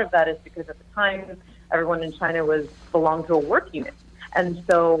 And part of that is because at the time, everyone in China belonged to a work unit. And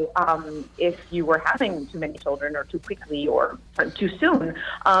so if you were having too many children or too quickly or too soon,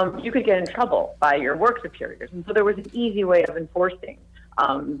 you could get in trouble by your work superiors. And so there was an easy way of enforcing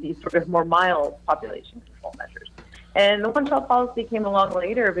these sort of more mild population control measures. And the one-child policy came along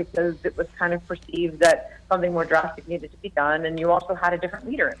later because it was kind of perceived that something more drastic needed to be done. And you also had a different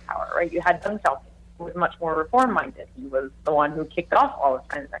leader in power, right? You had Deng Xiaoping, who was much more reform-minded. He was the one who kicked off all of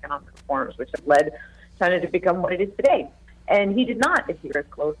China's economic reforms, which have led China to become what it is today. And he did not adhere as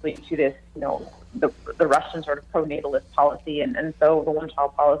closely to this, the Russian sort of pro-natalist policy. And so the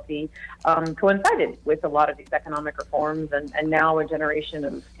one-child policy coincided with a lot of these economic reforms. And now a generation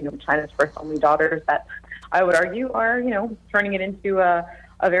of, China's first only daughters that I would argue are, turning it into a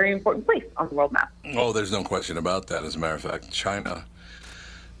very important place on the world map. Oh, there's no question about that. As a matter of fact, China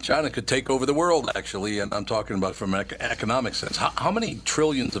China could take over the world, actually, and I'm talking about from an economic sense. How many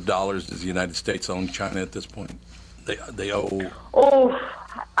trillions of dollars does the United States own China at this point? They owe... Oh,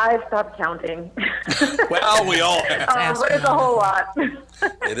 I've stopped counting. Well, we all have. But it's a whole lot.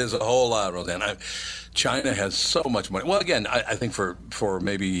 It is a whole lot, Roseann. China has so much money. Well, again, I think for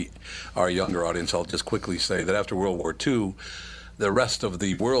maybe our younger audience, I'll just quickly say that after World War II, the rest of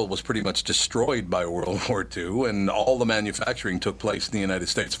the world was pretty much destroyed by World War II, and all the manufacturing took place in the United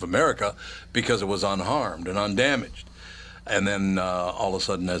States of America because it was unharmed and undamaged. And then all of a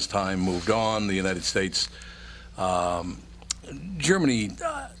sudden, as time moved on, the United States... Germany,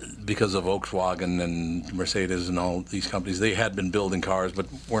 because of Volkswagen and Mercedes and all these companies, they had been building cars but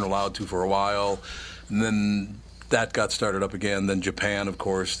weren't allowed to for a while. And then that got started up again. Then Japan, of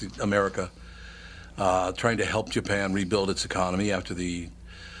course, America, trying to help Japan rebuild its economy after the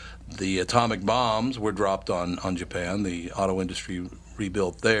atomic bombs were dropped on Japan. The auto industry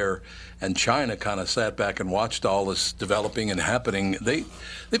rebuilt there, and China kind of sat back and watched all this developing and happening. They've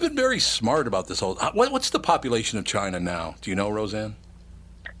been very smart about this whole... What's the population of China now? Do you know, Roseann?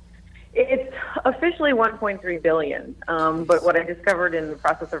 It's officially 1.3 billion, but what I discovered in the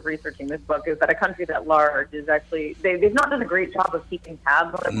process of researching this book is that a country that large is actually... They've not done a great job of keeping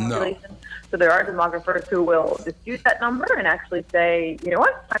tabs on their population. So there are demographers who will dispute that number and actually say, you know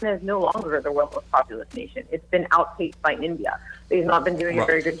what, China is no longer the world's most populous nation. It's been outpaced by India. They've not been doing a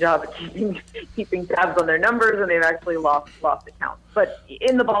very good job at keeping tabs on their numbers, and they've actually lost account. But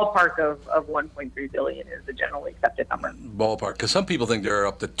in the ballpark of 1.3 billion is the generally accepted number. Ballpark, because some people think there are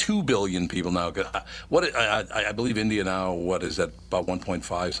up to 2 billion people now. I believe India now, what is that, about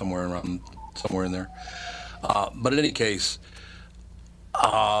 1.5, somewhere in there. But in any case,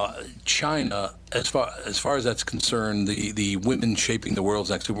 China, as far as that's concerned, the women shaping the world's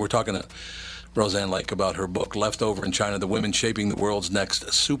next. We're talking to Roseann Lake about her book, Left Over in China, The Women Shaping the World's Next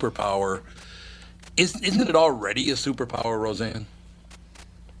Superpower. Isn't it already a superpower, Roseann?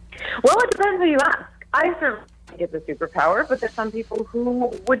 Well, it depends who you ask. I certainly think it's a superpower, but there's some people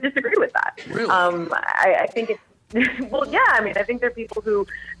who would disagree with that. Really? I think it's... Well, yeah, I mean, I think there are people who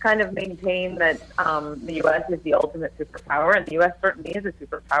kind of maintain that the U.S. is the ultimate superpower, and the U.S. certainly is a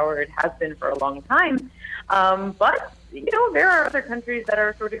superpower. It has been for a long time. But, you know, there are other countries that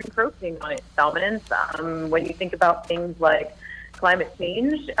are sort of encroaching on its dominance. When you think about things like climate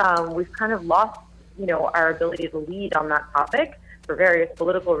change, we've kind of lost, you know, our ability to lead on that topic for various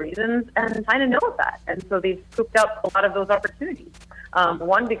political reasons, and China knows that. And so they've scooped up a lot of those opportunities.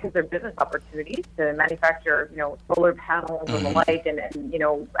 One, because they're business opportunities to manufacture, you know, solar panels and the like, and you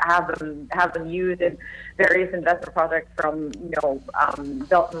know, have them used in various investment projects from, you know,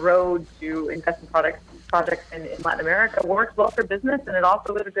 Belt and Road to investment projects in Latin America. Works well for business, and it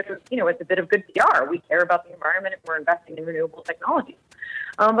also is a good, you know, it's a bit of good PR. We care about the environment, and we're investing in renewable technologies.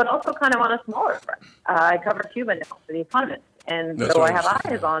 But also kind of on a smaller front. I cover Cuba now for The Economist. And so I have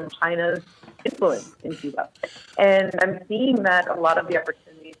eyes on China's influence in Cuba. And I'm seeing that a lot of the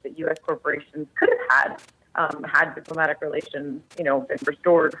opportunities that U.S. corporations could have had diplomatic relations, you know, been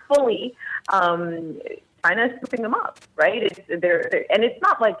restored fully, China is scooping them up, right? And it's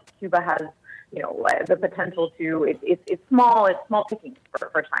not like Cuba has, you know, the potential to, it's small pickings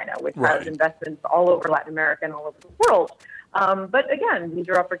for China, which has investments all over Latin America and all over the world. But again, these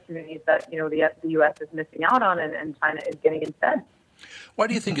are opportunities that, you know, the U.S. is missing out on, and China is getting instead. Why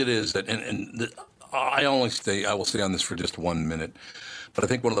do you think it is that? I will stay on this for just 1 minute, but I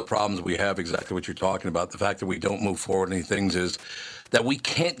think one of the problems we have, exactly what you're talking about, the fact that we don't move forward in any things, is that we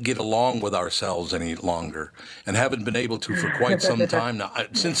can't get along with ourselves any longer, and haven't been able to for quite some time now,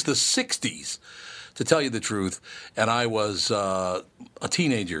 since the '60s, to tell you the truth. And I was a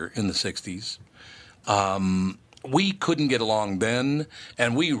teenager in the '60s. We couldn't get along then,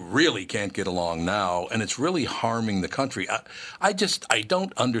 and we really can't get along now, and it's really harming the country. I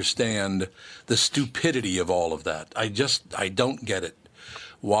don't understand the stupidity of all of that. I don't get it.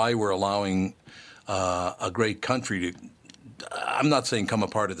 Why we're allowing a great country to, I'm not saying come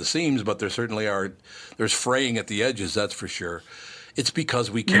apart at the seams, but there's fraying at the edges, that's for sure. It's because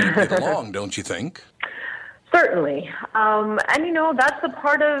we can't get along, don't you think? Certainly. And, you know, that's a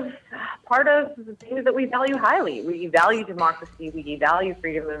part of the things that we value highly. We value democracy. We value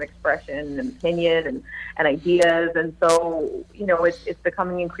freedom of expression and opinion and ideas. And so, you know, it's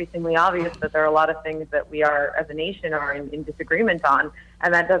becoming increasingly obvious that there are a lot of things that we are, as a nation, are in disagreement on,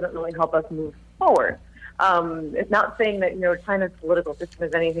 and that doesn't really help us move forward. It's not saying that, you know, China's political system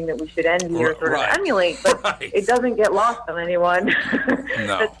is anything that we should envy or sort of emulate, but it doesn't get lost on anyone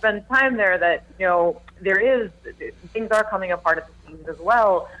that spends time there that, you know, things are coming apart at the seams as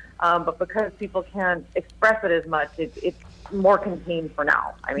well, but because people can't express it as much, it's more contained for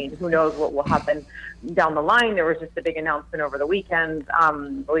now. I mean, who knows what will happen down the line. There was just a big announcement over the weekend.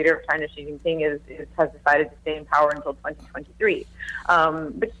 The leader of China, Xi Jinping, has decided to stay in power until 2023.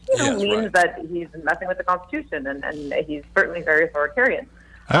 But means that he's messing with the Constitution, and he's certainly very authoritarian.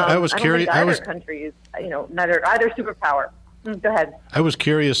 I was curious. Either countries, either superpower. Go ahead. I was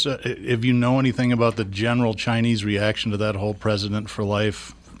curious if you know anything about the general Chinese reaction to that whole President for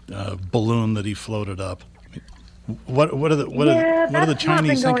Life balloon that he floated up. What are the Chinese not been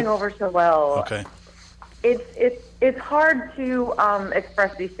thinking? Going over so well. Okay. It's hard to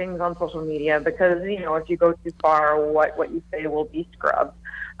express these things on social media because if you go too far, what you say will be scrubbed.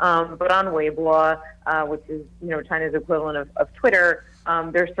 But on Weibo, which is China's equivalent of Twitter,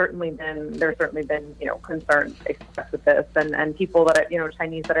 there's certainly been concerns expressed with this, and people that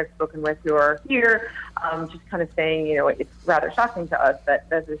Chinese that I've spoken with who are here, just kind of saying it's rather shocking to us that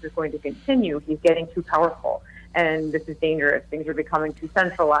this is going to continue. He's getting too powerful. And this is dangerous. Things are becoming too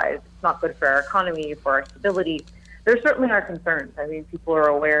centralized. It's not good for our economy, for our stability. There certainly are concerns. I mean, people are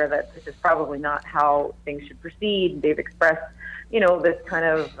aware that this is probably not how things should proceed. They've expressed, this kind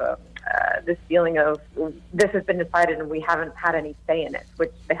of this feeling of this has been decided and we haven't had any say in it,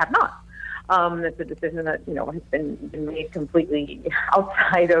 which they have not. It's a decision that has been made completely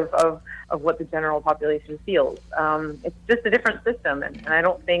outside of what the general population feels. It's just a different system, and I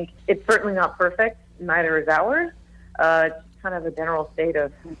don't think it's certainly not perfect. Neither is ours. It's kind of a general state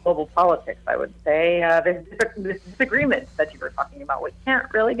of global politics, I would say. This disagreement that you were talking about, we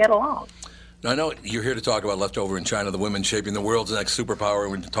can't really get along. Now, I know you're here to talk about leftover in China, the women shaping the world's next superpower. We're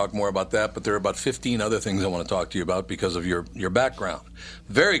going to talk more about that, but there are about 15 other things I want to talk to you about because of your background.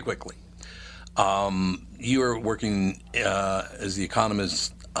 Very quickly, you are working as the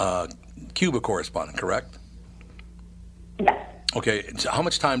Economist Cuba correspondent, correct? Yes. Okay, so how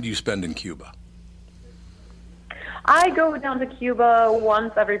much time do you spend in Cuba? I go down to Cuba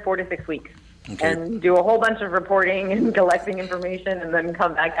once every 4 to 6 weeks and do a whole bunch of reporting and collecting information and then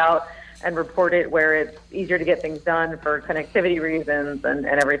come back out and report it where it's easier to get things done for connectivity reasons and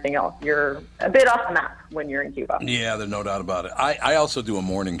everything else. You're a bit off the map when you're in Cuba. Yeah, there's no doubt about it. I also do a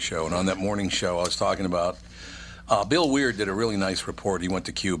morning show, and on that morning show I was talking about Bill Weir did a really nice report. He went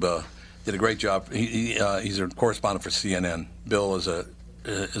to Cuba, did a great job. He's a correspondent for CNN. Bill is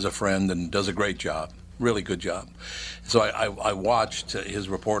a friend and does a great job. Really good job. So I watched his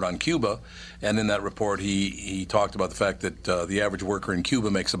report on Cuba, and in that report he talked about the fact that the average worker in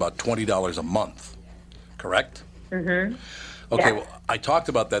Cuba makes about $20 a month. Correct? Mm-hmm. Okay, Yeah. well, I talked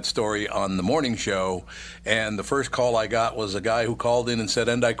about that story on the morning show, and the first call I got was a guy who called in and said,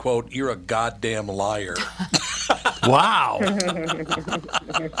 and I quote, "You're a goddamn liar." Wow.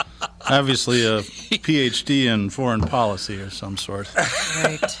 Obviously a PhD in foreign policy or some sort.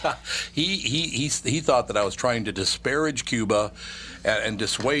 Right. He thought that I was trying to disparage Cuba and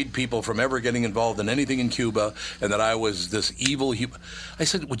dissuade people from ever getting involved in anything in Cuba, and that I was this evil. I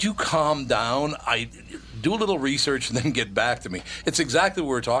said, would you calm down? I do a little research and then get back to me. It's exactly what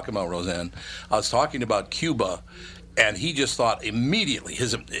we were talking about, Roseann. I was talking about Cuba. And he just thought immediately,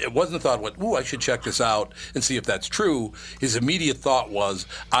 it wasn't a thought, I should check this out and see if that's true. His immediate thought was,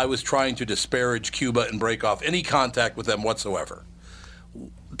 I was trying to disparage Cuba and break off any contact with them whatsoever.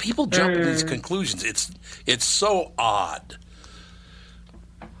 People jump to these conclusions. It's so odd.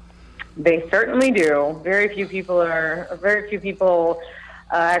 They certainly do. Very few people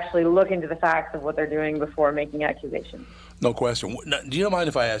actually look into the facts of what they're doing before making accusations. No question. Do you mind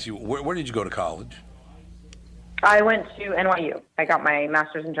if I ask you, where did you go to college? I went to NYU. I got my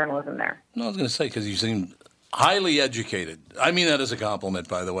master's in journalism there. No, I was going to say, because you seem highly educated. I mean that as a compliment,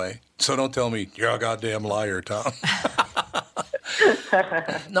 by the way. So don't tell me you're a goddamn liar, Tom.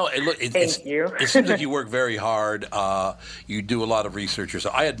 No, Thank you. It seems like you work very hard. You do a lot of research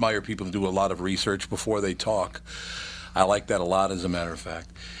yourself. I admire people who do a lot of research before they talk. I like that a lot, as a matter of fact.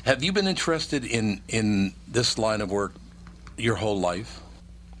 Have you been interested in this line of work your whole life?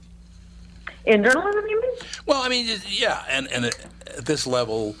 In journalism, you mean? Well, I mean, yeah, and at this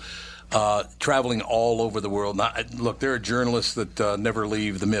level, traveling all over the world. Look, there are journalists that never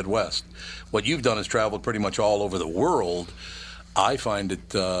leave the Midwest. What you've done is traveled pretty much all over the world. I find it.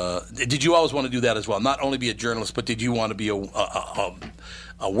 Did you always want to do that as well? Not only be a journalist, but did you want to be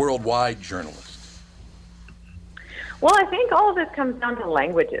a worldwide journalist? Well, I think all of this comes down to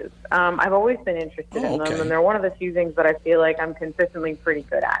languages. I've always been interested in them, and they're one of the few things that I feel like I'm consistently pretty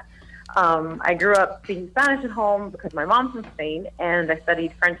good at. I grew up speaking Spanish at home because my mom's from Spain, and I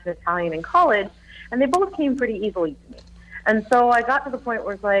studied French and Italian in college, and they both came pretty easily to me. And so I got to the point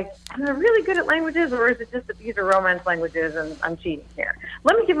where it's like, am I really good at languages, or is it just that these are Romance languages and I'm cheating here?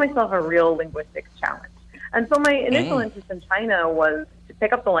 Let me give myself a real linguistics challenge. And so my initial interest in China was to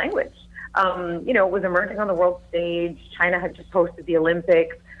pick up the language. It was emerging on the world stage. China had just hosted the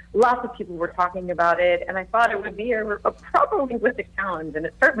Olympics. Lots of people were talking about it, and I thought it would be a proper linguistic challenge, and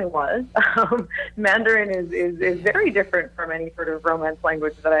it certainly was. Mandarin is very different from any sort of Romance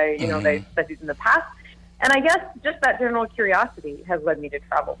language that I studied in the past. And I guess just that general curiosity has led me to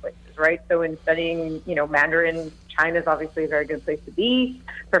travel places, right? So in studying, Mandarin, China is obviously a very good place to be.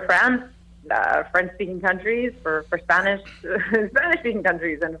 For France, French-speaking countries, for Spanish, Spanish-speaking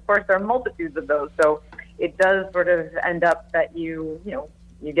countries, and of course there are multitudes of those. So it does sort of end up that you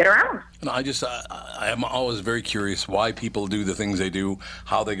get around. No, I'm always very curious why people do the things they do,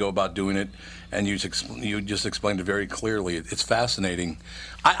 how they go about doing it, and you just explained it very clearly. It's fascinating.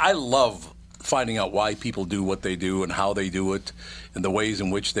 I love finding out why people do what they do and how they do it and the ways in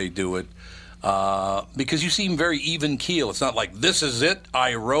which they do it. Because you seem very even keel. It's not like, this is it,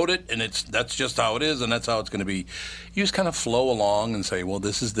 I wrote it, and that's just how it is, and that's how it's going to be. You just kind of flow along and say, well,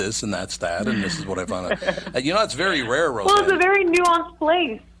 this is this, and that's that, and this is what I found out. It's very rare, Roseann. Well, it's a very nuanced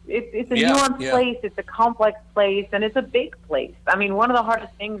place. It's a nuanced place, it's a complex place, and it's a big place. I mean, one of the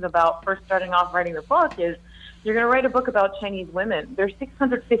hardest things about first starting off writing a book is you're going to write a book about Chinese women. There's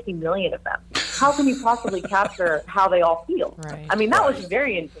 650 million of them. How can you possibly capture how they all feel? Right. I mean, that was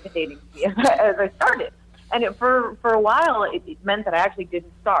very intimidating to me as I started. And for a while, it meant that I actually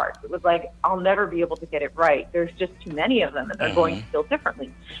didn't start. It was like, I'll never be able to get it right. There's just too many of them, and they're going to feel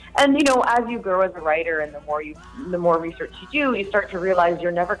differently. And, as you grow as a writer and the more research you do, you start to realize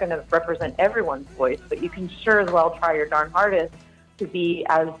you're never going to represent everyone's voice, but you can sure as well try your darn hardest to be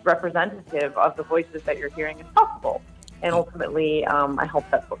as representative of the voices that you're hearing as possible. And ultimately, I hope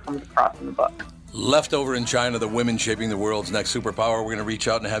that's what comes across in the book. Left over in China, the women shaping the world's next superpower. We're going to reach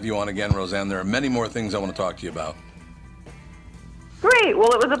out and have you on again, Roseann. There are many more things I want to talk to you about. Great.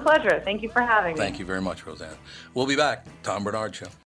 Well, it was a pleasure. Thank you for having me. Thank you very much, Roseann. We'll be back. Tom Bernard Show.